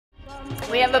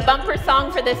We have a bumper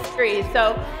song for this series.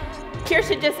 So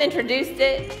Kirsha just introduced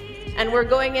it, and we're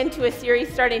going into a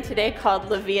series starting today called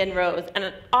Vie En Rose.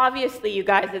 And obviously, you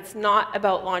guys, it's not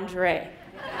about lingerie.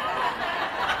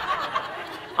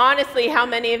 Honestly, how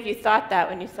many of you thought that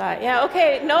when you saw it? Yeah,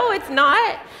 okay, no, it's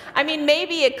not. I mean,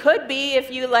 maybe it could be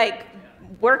if you,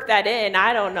 work that in,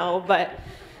 I don't know, but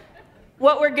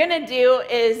what we're gonna do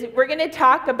is we're gonna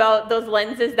talk about those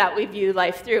lenses that we view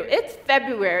life through. It's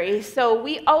February, so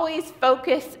we always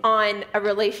focus on a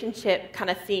relationship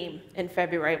kind of theme in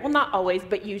February. Well, not always,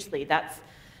 but usually that's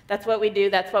what we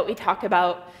do, that's what we talk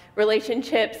about.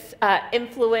 Relationships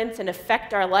influence and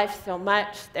affect our life so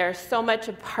much. They're so much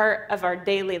a part of our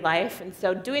daily life, and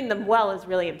so doing them well is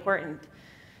really important.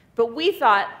 But we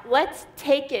thought, let's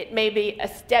take it maybe a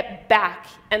step back,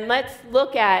 and let's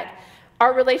look at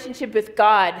our relationship with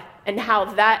God and how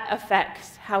that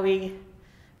affects how we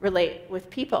relate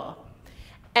with people.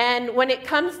 And when it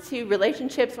comes to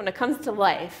relationships, when it comes to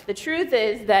life, the truth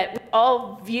is that we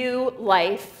all view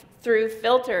life through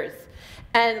filters.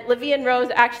 And Vie En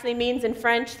Rose actually means in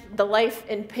French, the life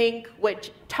in pink,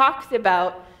 which talks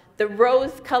about the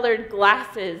rose-colored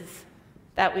glasses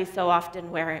that we so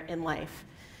often wear in life.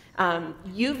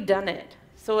 You've done it,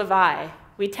 so have I.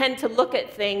 We tend to look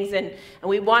at things and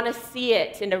we want to see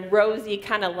it in a rosy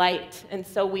kind of light, and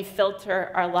so we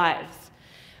filter our lives.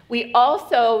 We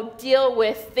also deal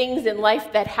with things in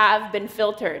life that have been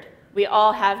filtered. We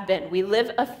all have been. We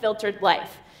live a filtered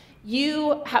life.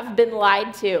 You have been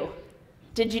lied to.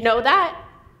 Did you know that?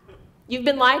 You've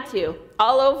been lied to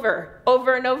all over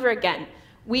and over again.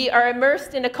 We are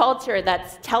immersed in a culture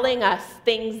that's telling us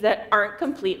things that aren't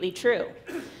completely true.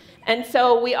 And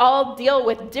so we all deal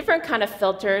with different kind of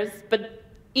filters, but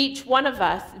each one of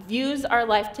us views our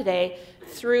life today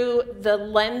through the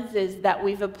lenses that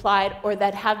we've applied or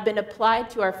that have been applied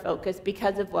to our focus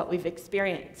because of what we've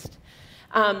experienced.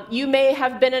 You may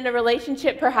have been in a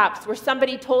relationship perhaps where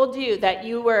somebody told you that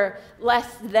you were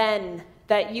less than,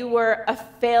 that you were a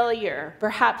failure.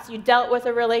 Perhaps you dealt with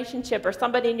a relationship or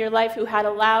somebody in your life who had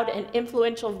a loud and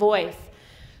influential voice,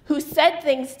 who said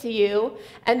things to you,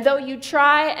 and though you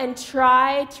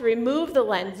try to remove the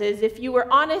lenses, if you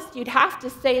were honest, you'd have to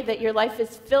say that your life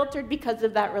is filtered because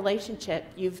of that relationship.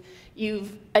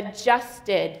 You've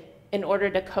adjusted in order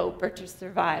to cope or to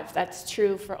survive. That's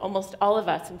true for almost all of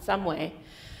us in some way.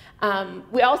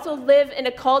 We also live in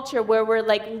a culture where we're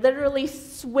literally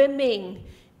swimming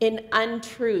in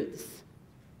untruths.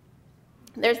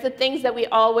 There's the things that we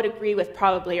all would agree with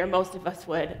probably, or most of us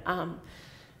would,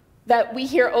 that we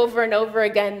hear over and over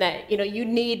again that, you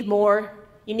need more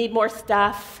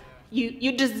stuff,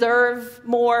 you deserve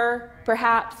more,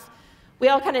 perhaps. We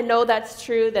all kind of know that's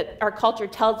true, that our culture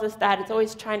tells us that. It's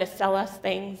always trying to sell us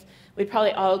things. We'd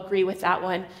probably all agree with that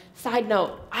one. Side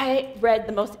note, I read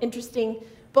the most interesting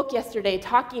book yesterday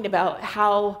talking about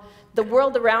how the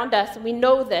world around us, and we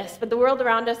know this, but the world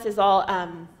around us is all,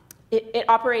 it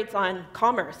operates on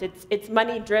commerce. It's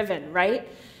money-driven, right?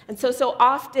 And so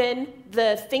often,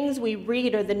 the things we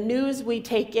read or the news we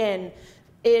take in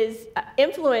is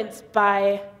influenced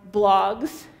by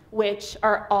blogs, which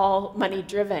are all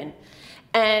money-driven.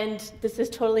 And this is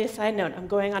totally a side note. I'm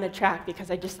going on a track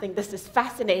because I just think this is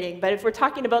fascinating. But if we're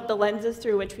talking about the lenses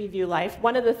through which we view life,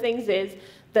 one of the things is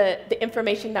the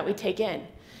information that we take in.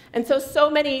 And so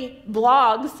many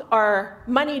blogs are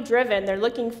money-driven. They're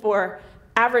looking for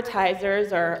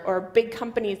advertisers or big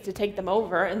companies to take them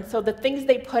over, and so the things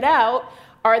they put out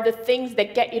are the things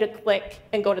that get you to click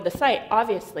and go to the site,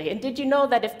 obviously. And did you know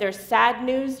that if there's sad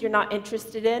news you're not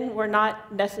interested in, we're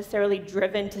not necessarily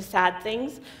driven to sad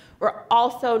things. We're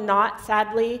also not,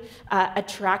 sadly,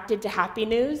 attracted to happy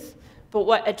news, but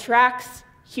what attracts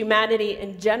humanity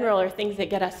in general are things that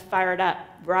get us fired up,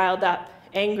 riled up,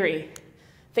 angry,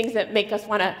 things that make us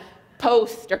want to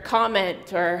post or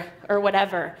comment or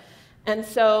whatever. And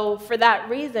so for that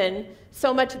reason,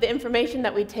 so much of the information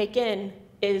that we take in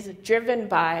is driven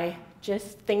by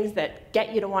just things that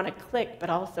get you to want to click, but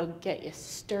also get you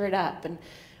stirred up. And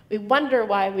we wonder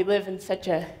why we live in such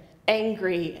an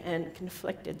angry and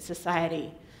conflicted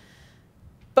society.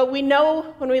 But we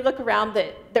know when we look around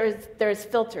that there's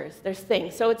filters, there's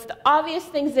things. So it's the obvious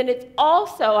things, and it's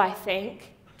also, I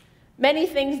think, many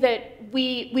things that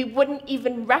we wouldn't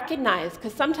even recognize,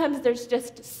 because sometimes there's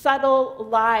just subtle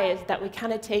lies that we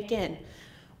kind of take in.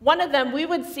 One of them we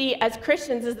would see as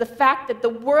Christians is the fact that the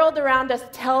world around us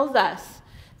tells us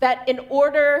that in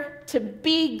order to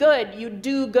be good, you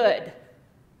do good.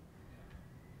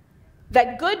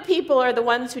 That good people are the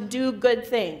ones who do good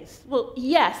things. Well,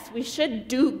 yes, we should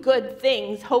do good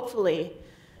things, hopefully.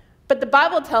 But the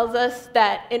Bible tells us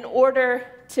that in order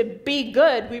to be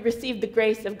good, we receive the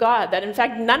grace of God. That in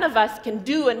fact, none of us can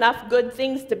do enough good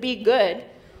things to be good.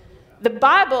 The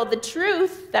Bible, the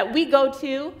truth that we go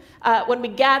to when we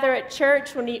gather at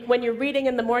church, when you're reading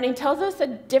in the morning, tells us a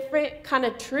different kind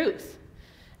of truth.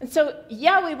 And so,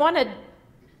 yeah, we want to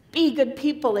be good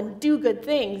people and do good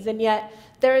things, and yet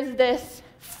there is this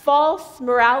false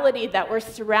morality that we're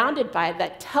surrounded by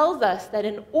that tells us that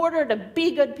in order to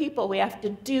be good people, we have to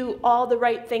do all the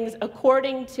right things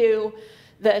according to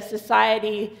the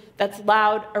society that's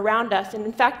loud around us. And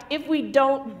in fact, if we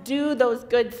don't do those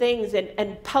good things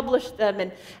and publish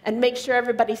them and make sure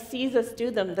everybody sees us do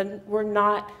them, then we're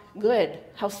not good.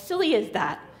 How silly is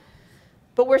that?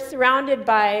 But we're surrounded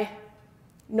by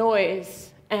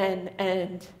noise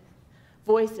and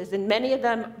voices, and many of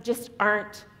them just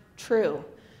aren't true.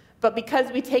 But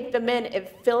because we take them in,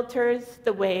 it filters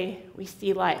the way we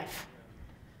see life.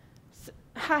 So,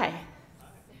 hi.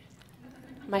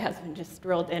 My husband just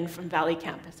rolled in from Valley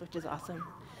Campus, which is awesome.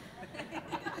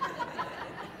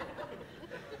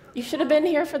 You should have been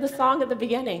here for the song at the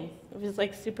beginning. It was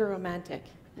like super romantic.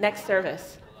 Next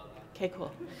service. Okay,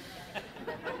 cool.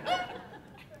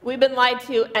 We've been lied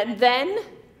to, and then,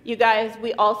 you guys,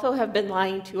 we also have been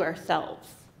lying to ourselves.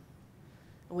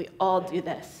 We all do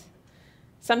this.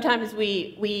 Sometimes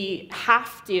we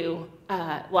have to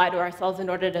lie to ourselves in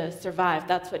order to survive.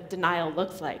 That's what denial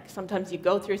looks like. Sometimes you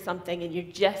go through something and you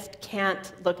just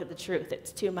can't look at the truth.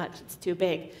 It's too much, it's too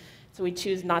big. So we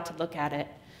choose not to look at it.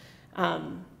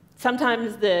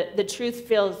 Sometimes the truth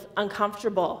feels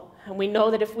uncomfortable. And we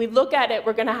know that if we look at it,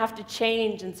 we're going to have to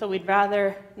change. And so we'd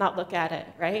rather not look at it,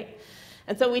 right?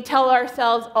 And so we tell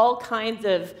ourselves all kinds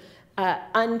of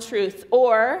untruths,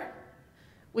 or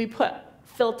we put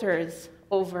filters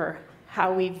over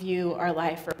how we view our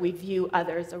life, or we view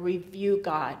others, or we view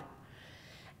God.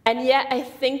 And yet I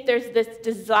think there's this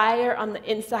desire on the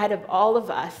inside of all of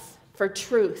us for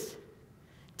truth,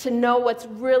 to know what's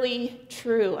really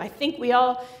true. I think we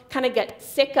all kind of get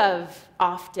sick of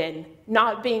often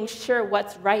not being sure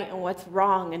what's right and what's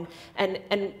wrong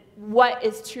and what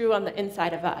is true on the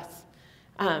inside of us.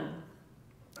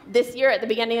 This year, at the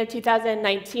beginning of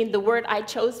 2019, the word I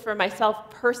chose for myself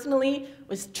personally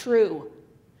was true.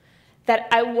 That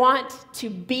I want to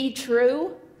be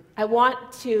true. I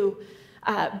want to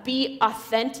be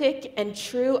authentic and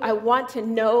true. I want to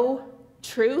know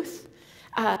truth.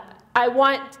 I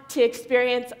want to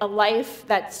experience a life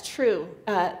that's true,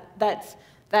 that's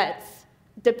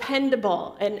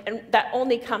dependable, and that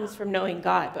only comes from knowing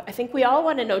God. But I think we all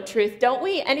want to know truth, don't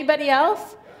we? Anybody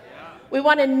else? We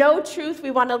want to know truth.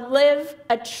 We want to live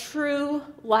a true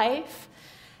life.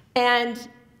 And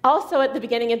also at the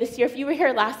beginning of this year, if you were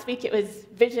here last week, it was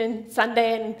Vision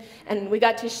Sunday, and we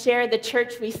got to share the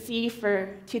church we see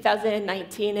for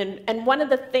 2019. And one of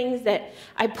the things that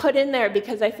I put in there,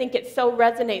 because I think it so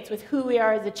resonates with who we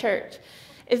are as a church,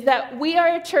 is that we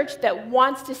are a church that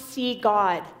wants to see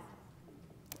God.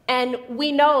 And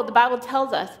we know, the Bible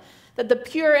tells us, that the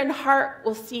pure in heart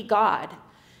will see God.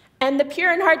 And the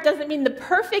pure in heart doesn't mean the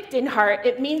perfect in heart.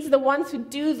 It means the ones who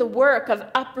do the work of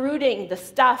uprooting the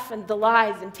stuff and the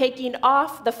lies and taking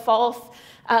off the false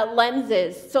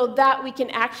lenses so that we can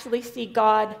actually see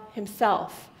God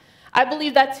himself. I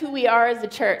believe that's who we are as a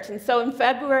church. And so in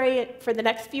February, for the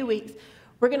next few weeks,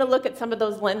 we're going to look at some of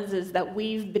those lenses that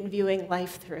we've been viewing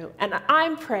life through. And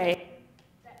I'm praying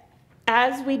that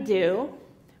as we do,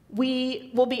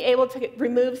 we will be able to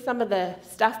remove some of the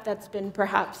stuff that's been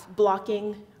perhaps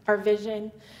blocking our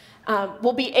vision.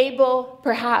 We'll be able,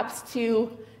 perhaps,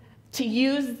 to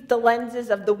use the lenses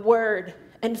of the Word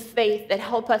and faith that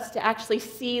help us to actually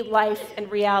see life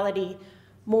and reality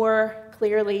more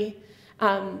clearly.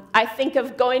 I think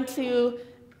of going to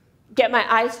get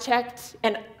my eyes checked,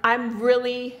 and I'm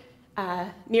really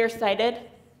nearsighted.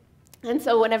 And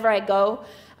so whenever I go,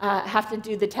 I have to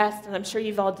do the test, and I'm sure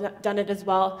you've all done it as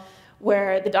well,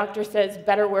 where the doctor says,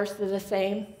 better, worse, or the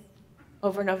same,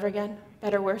 over and over again.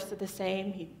 Better, worse, or the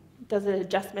same. He does an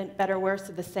adjustment, better, worse,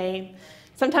 or the same.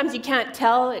 Sometimes you can't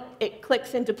tell. It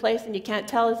clicks into place, and you can't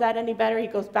tell, is that any better? He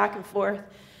goes back and forth.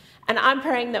 And I'm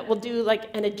praying that we'll do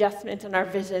like an adjustment in our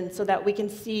vision so that we can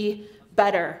see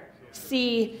better,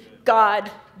 see God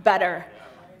better.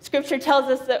 Scripture tells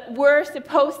us that we're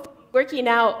supposed to be working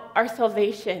out our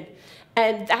salvation.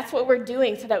 And that's what we're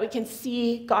doing so that we can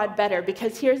see God better.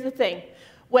 Because here's the thing.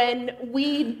 When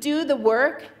we do the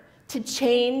work to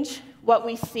change what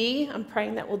we see, I'm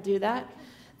praying that we'll do that,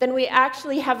 then we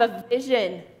actually have a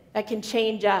vision that can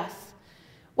change us.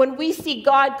 When we see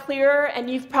God clearer, and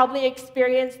you've probably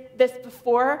experienced this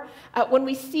before, when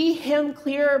we see him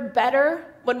clearer, better,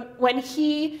 when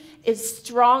he is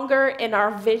stronger in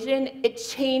our vision, it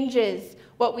changes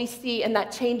what we see, and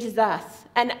that changes us.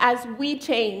 And as we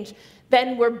change,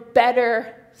 then we're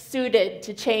better suited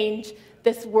to change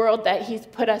this world that he's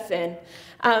put us in.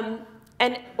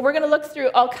 And we're going to look through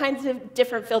all kinds of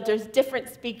different filters, different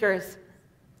speakers,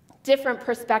 different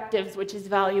perspectives, which is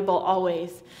valuable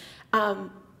always.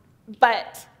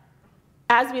 But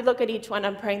as we look at each one,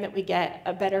 I'm praying that we get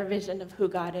a better vision of who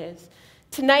God is.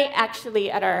 Tonight, actually,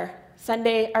 at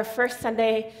our first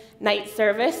Sunday night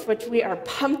service, which we are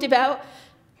pumped about,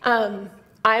 I'm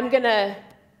going to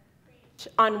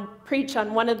preach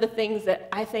on one of the things that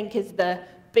I think is the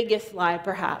biggest lie,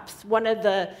 perhaps, one of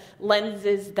the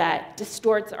lenses that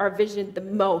distorts our vision the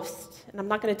most. And I'm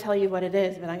not going to tell you what it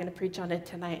is, but I'm going to preach on it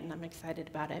tonight, and I'm excited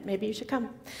about it. Maybe you should come.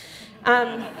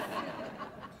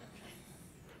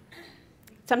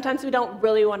 Sometimes we don't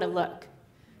really want to look.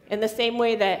 In the same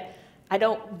way that I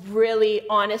don't really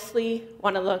honestly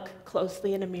want to look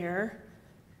closely in a mirror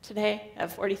today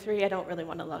at 43, I don't really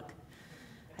want to look.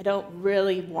 I don't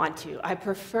really want to. I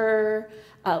prefer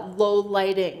low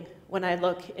lighting when I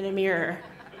look in a mirror.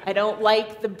 I don't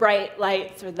like the bright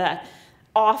lights or the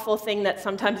awful thing that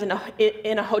sometimes in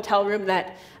a hotel room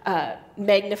that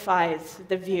magnifies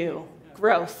the view.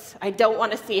 Gross. I don't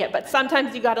want to see it, but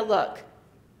sometimes you got to look.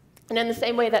 And in the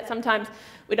same way that sometimes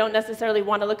we don't necessarily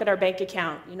want to look at our bank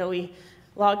account. You know, we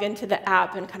log into the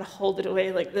app and kind of hold it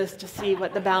away like this to see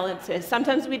what the balance is.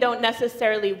 Sometimes we don't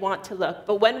necessarily want to look,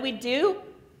 but when we do,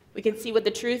 we can see what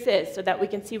the truth is so that we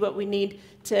can see what we need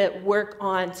to work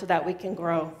on so that we can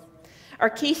grow. Our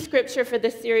key scripture for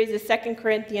this series is 2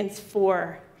 Corinthians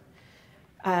 4,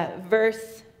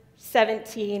 verse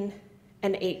 17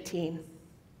 and 18.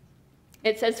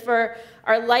 It says, "For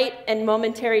our light and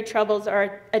momentary troubles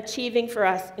are achieving for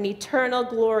us an eternal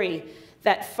glory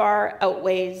that far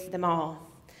outweighs them all.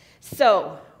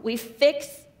 So we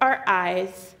fix our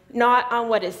eyes not on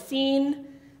what is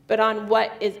seen, but on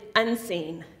what is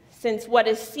unseen. Since what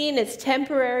is seen is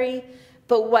temporary,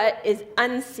 but what is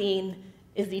unseen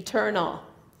is eternal."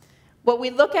 What we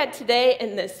look at today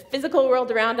in this physical world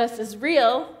around us is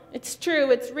real. It's true,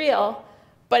 it's real,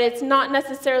 but it's not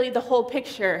necessarily the whole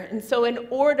picture. And so in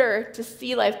order to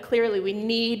see life clearly, we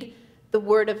need the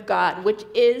Word of God, which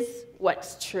is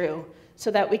what's true,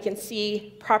 so that we can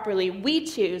see properly. We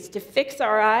choose to fix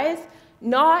our eyes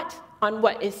not on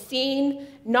what is seen,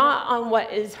 not on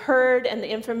what is heard and the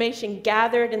information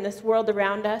gathered in this world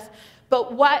around us,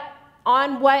 but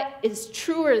on what is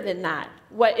truer than that,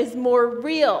 what is more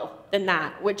real than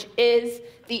that, which is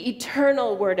the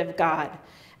eternal Word of God.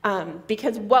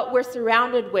 Because what we're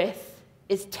surrounded with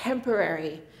is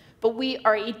temporary, but we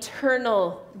are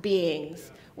eternal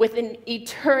beings with an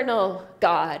eternal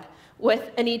God,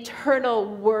 with an eternal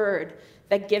Word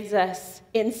that gives us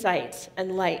insight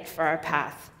and light for our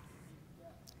path.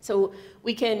 So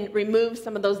we can remove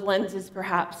some of those lenses,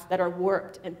 perhaps, that are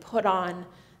warped and put on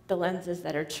the lenses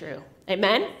that are true.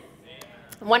 Amen?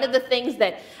 One of the things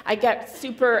that I get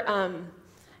super,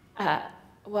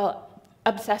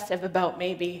 obsessive about,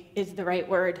 maybe is the right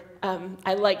word,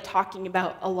 I like talking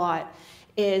about a lot,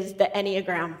 is the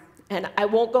Enneagram. And I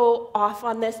won't go off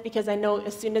on this because I know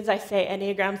as soon as I say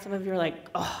Enneagram, some of you are like,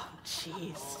 oh,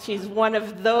 jeez, she's one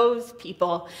of those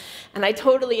people. And I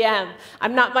totally am.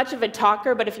 I'm not much of a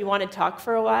talker, but if you want to talk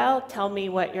for a while, tell me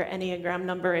what your Enneagram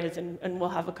number is and we'll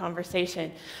have a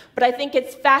conversation. But I think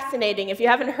it's fascinating. If you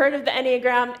haven't heard of the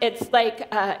Enneagram, it's like,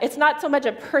 it's not so much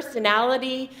a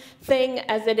personality thing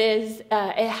as it is,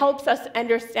 it helps us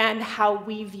understand how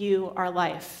we view our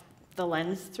life, the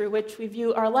lens through which we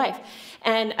view our life.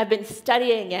 And I've been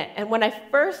studying it, and when I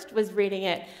first was reading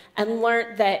it and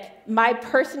learned that my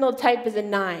personal type is a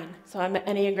 9, so I'm an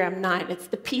Enneagram 9. It's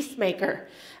the peacemaker.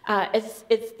 It's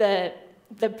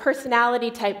the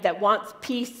personality type that wants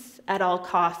peace at all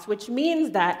costs, which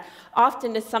means that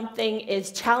often if something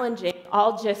is challenging,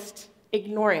 I'll just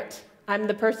ignore it. I'm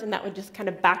the person that would just kind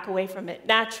of back away from it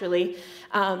naturally.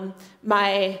 The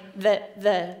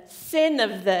sin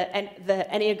of the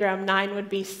Enneagram 9 would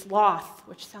be sloth,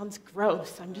 which sounds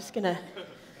gross. I'm just going to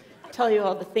tell you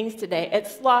all the things today.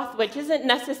 It's sloth, which isn't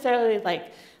necessarily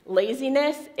like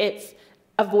laziness, it's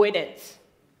avoidance.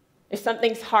 If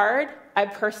something's hard, I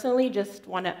personally just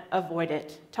want to avoid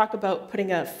it. Talk about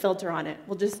putting a filter on it.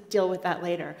 We'll just deal with that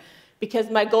later. Because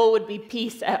my goal would be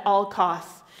peace at all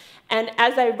costs. And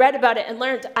as I read about it and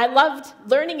learned, I loved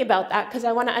learning about that because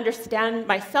I want to understand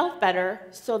myself better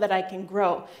so that I can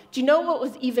grow. Do you know what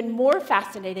was even more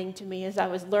fascinating to me as I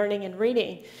was learning and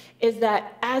reading is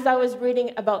that as I was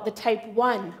reading about the type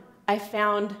 1, I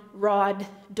found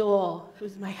Doell,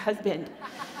 who's my husband.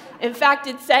 In fact,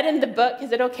 it said in the book,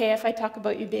 is it okay if I talk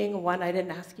about you being a 1? I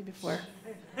didn't ask you before.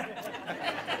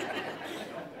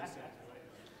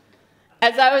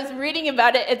 As I was reading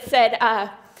about it, it said,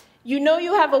 you know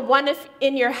you have a one if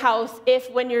in your house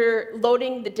if when you're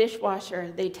loading the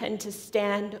dishwasher, they tend to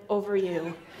stand over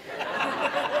you,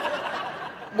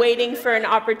 waiting for an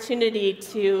opportunity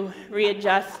to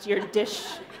readjust your dish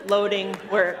loading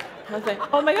work. I was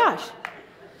like, oh my gosh.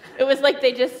 It was like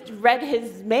they just read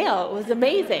his mail. It was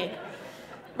amazing.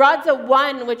 Rod's a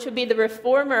one, which would be the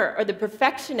reformer or the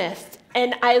perfectionist.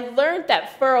 And I learned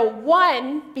that for a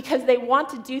one, because they want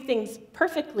to do things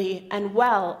perfectly and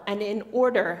well and in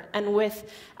order and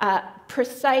with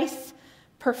precise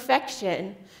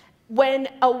perfection, when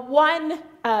a one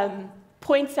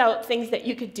points out things that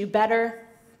you could do better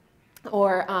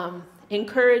or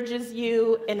encourages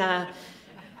you in a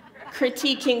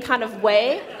critiquing kind of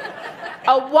way,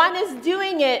 a one is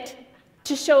doing it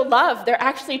to show love. They're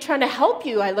actually trying to help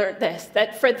you. I learned this,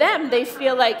 that for them, they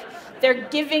feel like they're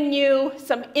giving you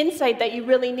some insight that you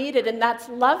really needed, and that's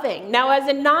loving. Now, as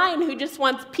a 9 who just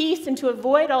wants peace and to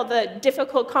avoid all the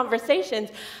difficult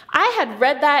conversations, I had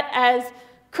read that as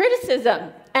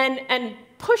criticism and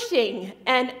pushing,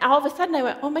 and all of a sudden I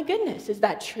went, oh my goodness, is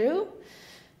that true?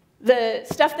 The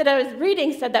stuff that I was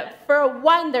reading said that for a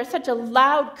 1, there's such a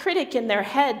loud critic in their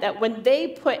head that when they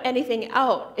put anything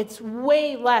out, it's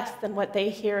way less than what they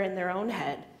hear in their own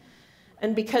head.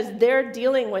 And because they're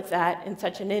dealing with that in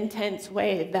such an intense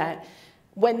way that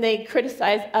when they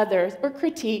criticize others or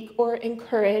critique or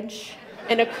encourage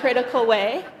in a critical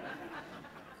way,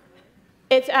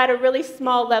 it's at a really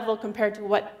small level compared to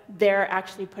what they're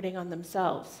actually putting on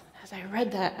themselves. As I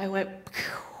read that, I went,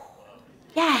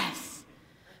 yes.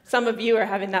 Some of you are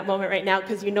having that moment right now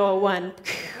because you know a 1.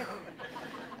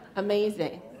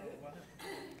 Amazing.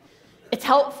 It's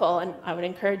helpful, and I would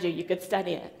encourage you could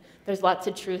study it. There's lots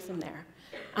of truth in there.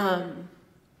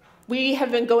 We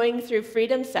have been going through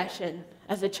Freedom Session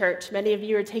as a church. Many of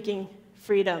you are taking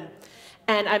Freedom,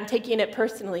 and I'm taking it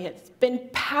personally. It's been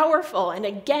powerful, and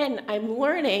again, I'm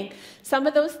learning some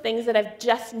of those things that I've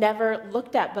just never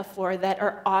looked at before that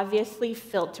are obviously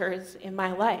filters in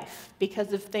my life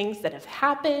because of things that have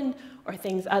happened or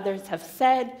things others have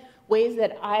said, ways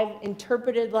that I've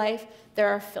interpreted life. There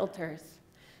are filters.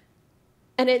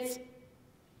 And it's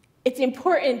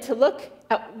important to look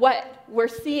at what we're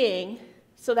seeing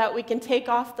so that we can take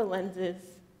off the lenses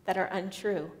that are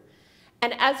untrue.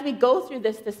 And as we go through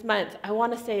this month, I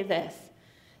want to say this,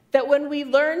 that when we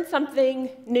learn something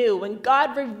new, when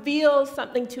God reveals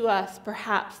something to us,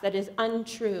 perhaps, that is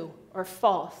untrue or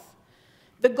false,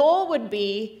 the goal would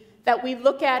be that we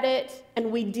look at it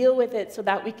and we deal with it so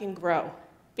that we can grow.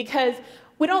 Because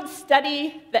we don't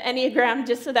study the Enneagram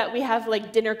just so that we have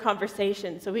like dinner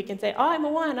conversations, so we can say, oh, I'm a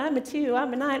 1, I'm a 2,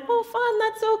 I'm a 9. Oh, fun,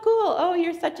 that's so cool. Oh,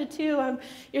 you're such a 2,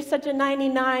 you're such a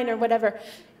 99 or whatever.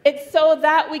 It's so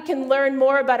that we can learn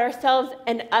more about ourselves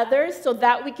and others so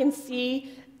that we can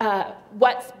see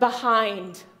what's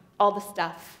behind all the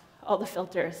stuff, all the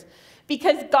filters.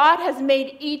 Because God has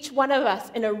made each one of us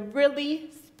in a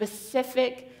really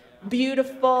specific,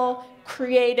 beautiful,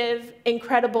 creative,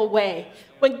 incredible way.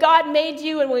 When God made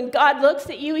you and when God looks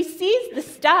at you, he sees the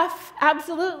stuff,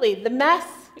 absolutely. The mess,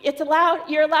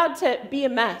 you're allowed to be a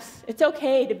mess. It's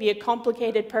okay to be a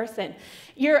complicated person.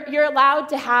 You're allowed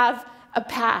to have a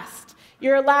past.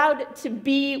 You're allowed to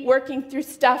be working through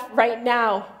stuff right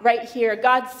now, right here.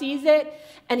 God sees it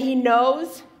and he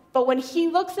knows, but when he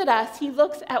looks at us, he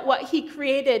looks at what he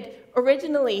created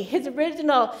originally, his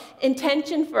original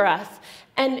intention for us.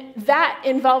 And that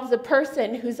involves a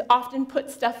person who's often put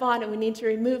stuff on and we need to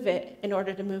remove it in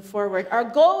order to move forward. Our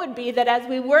goal would be that as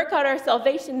we work out our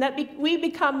salvation, that we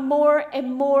become more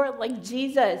and more like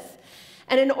Jesus.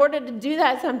 And in order to do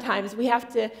that, sometimes we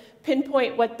have to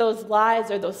pinpoint what those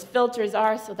lies or those filters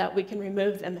are so that we can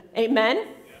remove them. Amen?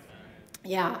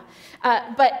 Yeah.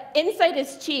 But insight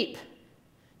is cheap.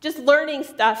 Just learning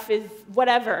stuff is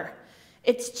whatever.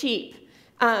 It's cheap.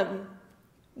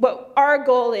 What our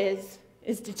goal is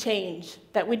to change,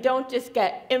 that we don't just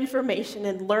get information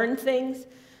and learn things,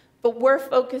 but we're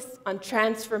focused on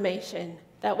transformation,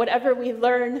 that whatever we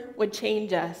learn would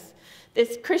change us.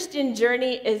 This Christian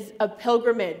journey is a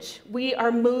pilgrimage. We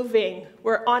are moving.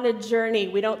 We're on a journey.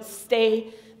 We don't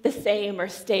stay the same or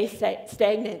stay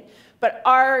stagnant. But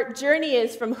our journey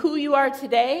is from who you are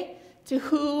today to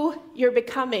who you're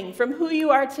becoming. From who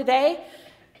you are today,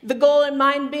 the goal in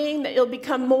mind being that you'll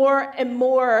become more and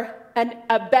more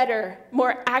a better,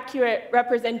 more accurate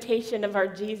representation of our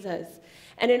Jesus.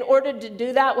 And in order to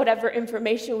do that, whatever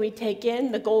information we take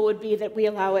in, the goal would be that we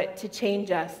allow it to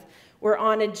change us. We're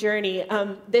on a journey.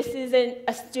 This isn't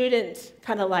a student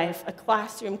kind of life, a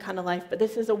classroom kind of life, but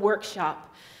this is a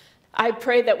workshop. I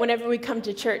pray that whenever we come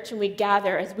to church and we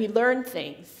gather, as we learn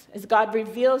things, as God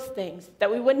reveals things, that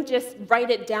we wouldn't just write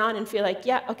it down and feel like,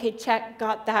 yeah, okay, check,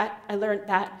 got that, I learned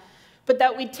that, but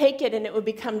that we'd take it and it would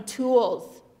become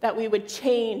tools, that we would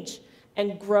change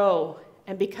and grow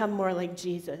and become more like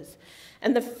Jesus.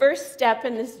 And the first step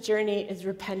in this journey is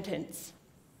repentance.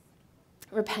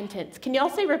 Repentance. Can you all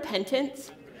say repentance?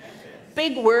 Repentance.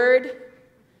 Big word.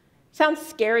 Sounds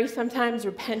scary sometimes,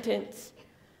 repentance.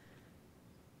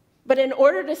 But in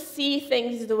order to see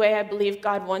things the way I believe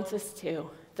God wants us to,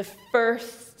 the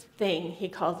first thing he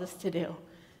calls us to do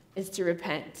is to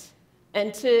repent.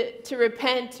 And to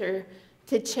repent or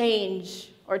to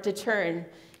change or to turn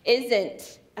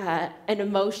isn't an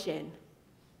emotion.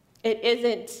 It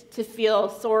isn't to feel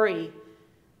sorry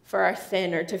for our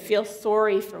sin or to feel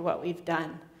sorry for what we've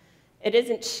done. It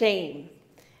isn't shame.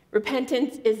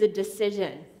 Repentance is a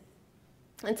decision.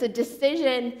 It's a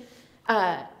decision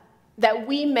that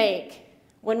we make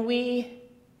when we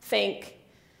think,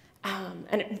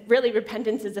 and really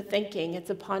repentance is a thinking, it's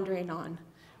a pondering on.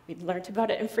 We learned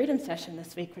about it in Freedom Session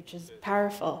this week, which is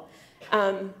powerful.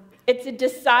 It's a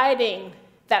deciding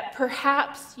that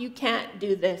perhaps you can't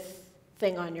do this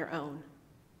thing on your own.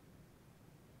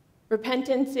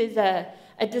 Repentance is a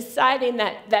deciding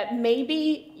that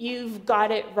maybe you've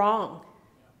got it wrong.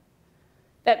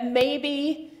 That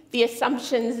maybe the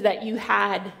assumptions that you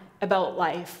had about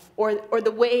life or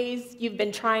the ways you've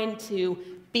been trying to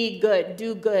be good,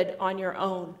 do good on your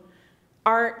own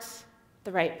aren't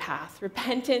the right path.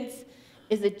 Repentance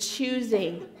is a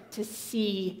choosing to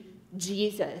see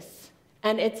Jesus.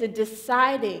 And it's a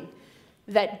deciding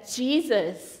that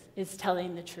Jesus is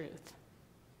telling the truth.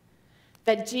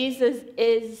 That Jesus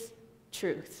is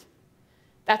truth.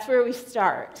 That's where we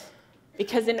start.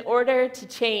 Because in order to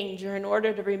change or in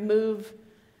order to remove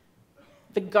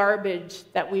the garbage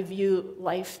that we view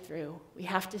life through, we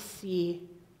have to see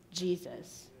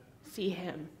Jesus, see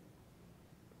him.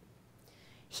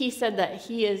 He said that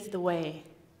he is the way.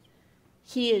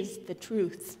 He is the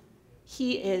truth.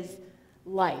 He is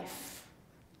life.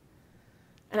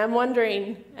 And I'm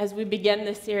wondering, as we begin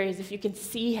this series, if you can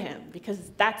see him,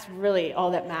 because that's really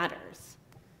all that matters,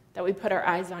 that we put our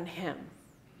eyes on him.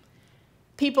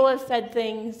 People have said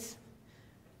things,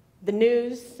 the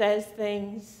news says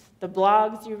things, the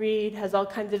blogs you read has all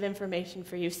kinds of information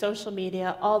for you, social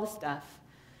media, all the stuff.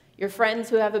 Your friends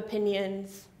who have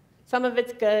opinions, some of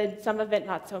it's good, some of it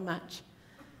not so much.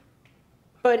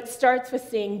 But it starts with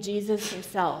seeing Jesus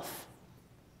himself.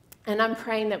 And I'm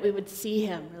praying that we would see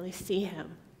him, really see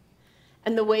him,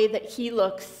 and the way that he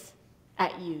looks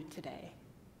at you today.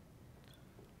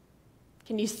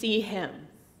 Can you see him?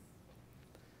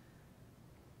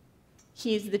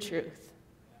 He's the truth.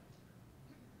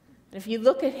 And if you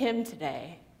look at him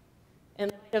today, in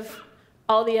light of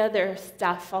all the other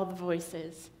stuff, all the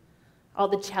voices, all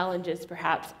the challenges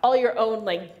perhaps, all your own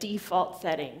default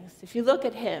settings, if you look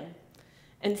at him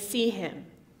and see him,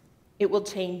 it will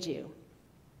change you.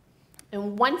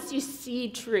 And once you see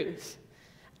truth,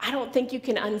 I don't think you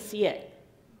can unsee it.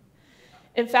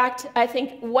 In fact, I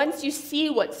think once you see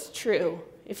what's true,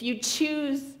 if you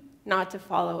choose not to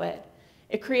follow it,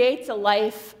 it creates a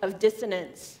life of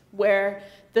dissonance where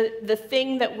the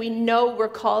thing that we know we're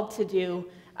called to do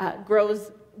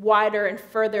grows wider and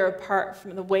further apart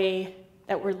from the way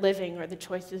that we're living or the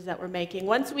choices that we're making.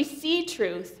 Once we see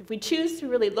truth, if we choose to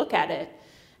really look at it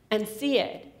and see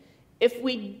it, if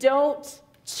we don't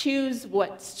choose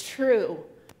what's true,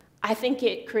 I think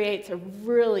it creates a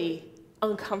really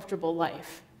uncomfortable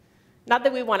life. Not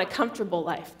that we want a comfortable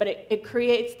life, but it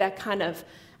creates that kind of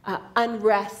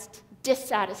unrest,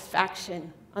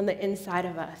 dissatisfaction on the inside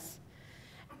of us.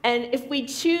 And if we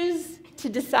choose to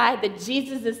decide that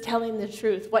Jesus is telling the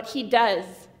truth, what he does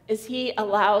is he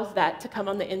allows that to come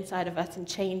on the inside of us and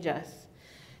change us.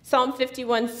 Psalm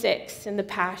 51:6 in the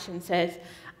Passion says,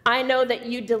 I know that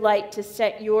you delight to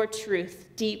set your truth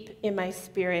deep in my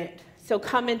spirit. So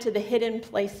come into the hidden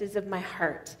places of my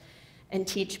heart and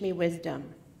teach me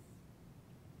wisdom.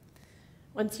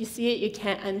 Once you see it, you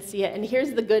can't unsee it. And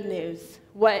here's the good news.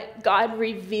 What God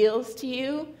reveals to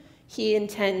you, he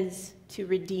intends to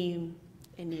redeem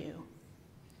in you.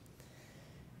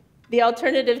 The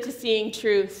alternative to seeing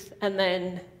truth and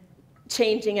then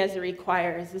changing as it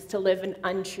requires is to live an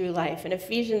untrue life. And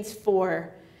Ephesians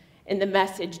 4 in the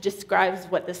Message describes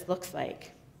what this looks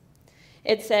like.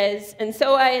 It says, and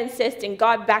so I insist, and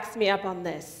God backs me up on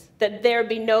this, that there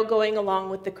be no going along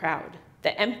with the crowd,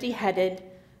 the empty-headed,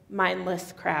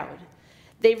 mindless crowd.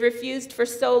 They've refused for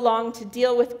so long to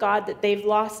deal with God that they've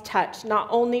lost touch, not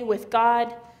only with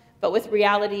God, but with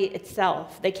reality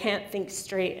itself. They can't think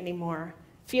straight anymore.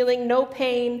 Feeling no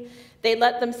pain, they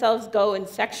let themselves go in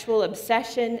sexual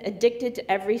obsession, addicted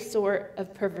to every sort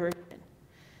of perversion.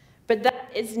 But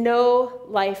that is no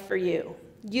life for you.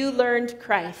 You learned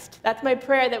Christ. That's my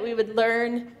prayer, that we would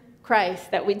learn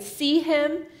Christ, that we'd see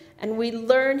him and we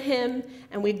learn him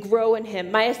and we grow in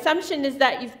him. My assumption is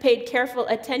that you've paid careful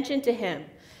attention to him,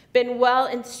 been well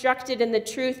instructed in the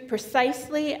truth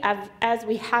precisely as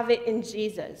we have it in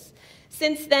Jesus.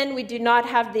 Since then, we do not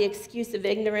have the excuse of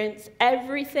ignorance.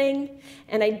 Everything,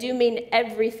 and I do mean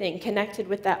everything, connected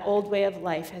with that old way of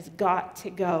life has got to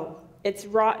go. It's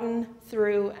rotten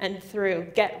through and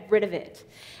through. Get rid of it.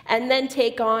 And then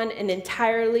take on an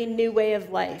entirely new way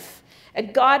of life, a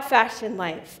God-fashioned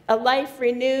life, a life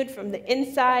renewed from the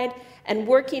inside and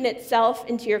working itself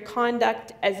into your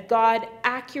conduct as God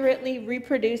accurately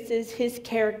reproduces his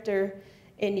character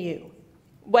in you.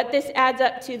 What this adds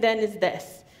up to then is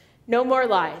this. No more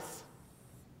lies.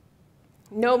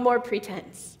 No more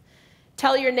pretense.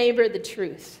 Tell your neighbor the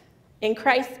truth. In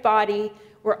Christ's body,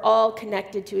 we're all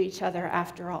connected to each other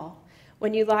after all.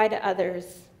 When you lie to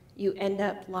others, you end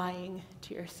up lying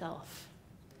to yourself.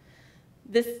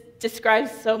 This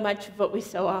describes so much of what we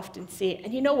so often see.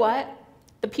 And you know what?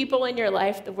 The people in your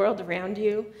life, the world around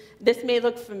you, this may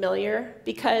look familiar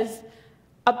because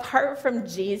apart from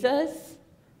Jesus,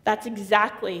 that's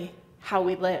exactly how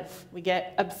we live. We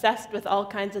get obsessed with all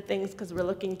kinds of things because we're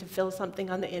looking to fill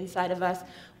something on the inside of us.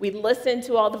 We listen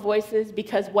to all the voices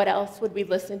because what else would we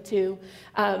listen to?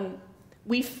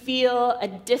 We feel a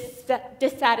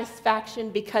dissatisfaction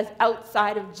because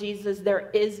outside of Jesus there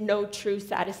is no true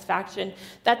satisfaction.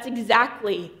 That's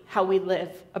exactly how we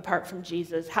live apart from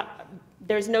Jesus.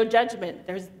 There's no judgment.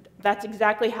 That's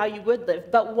exactly how you would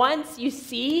live. But once you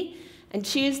see and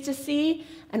choose to see,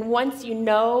 and once you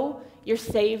know your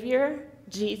Savior,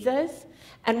 Jesus,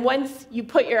 and once you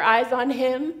put your eyes on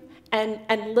him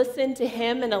and listen to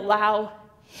him and allow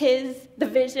the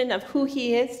vision of who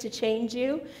he is to change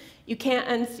you, you can't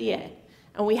unsee it.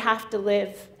 And we have to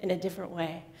live in a different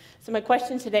way. So my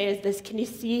question today is this: can you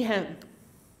see him?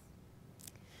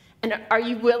 And are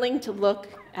you willing to look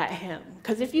at him?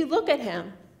 Because if you look at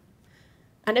him,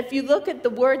 and if you look at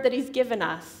the word that he's given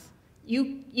us,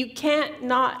 you can't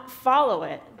not follow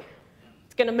it.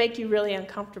 It's going to make you really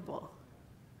uncomfortable.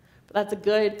 But that's a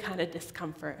good kind of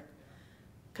discomfort.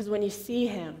 Because when you see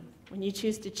him, when you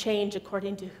choose to change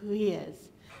according to who he is,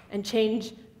 and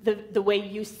change the way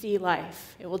you see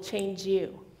life, it will change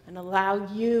you and allow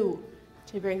you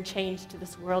to bring change to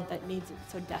this world that needs it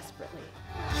so desperately.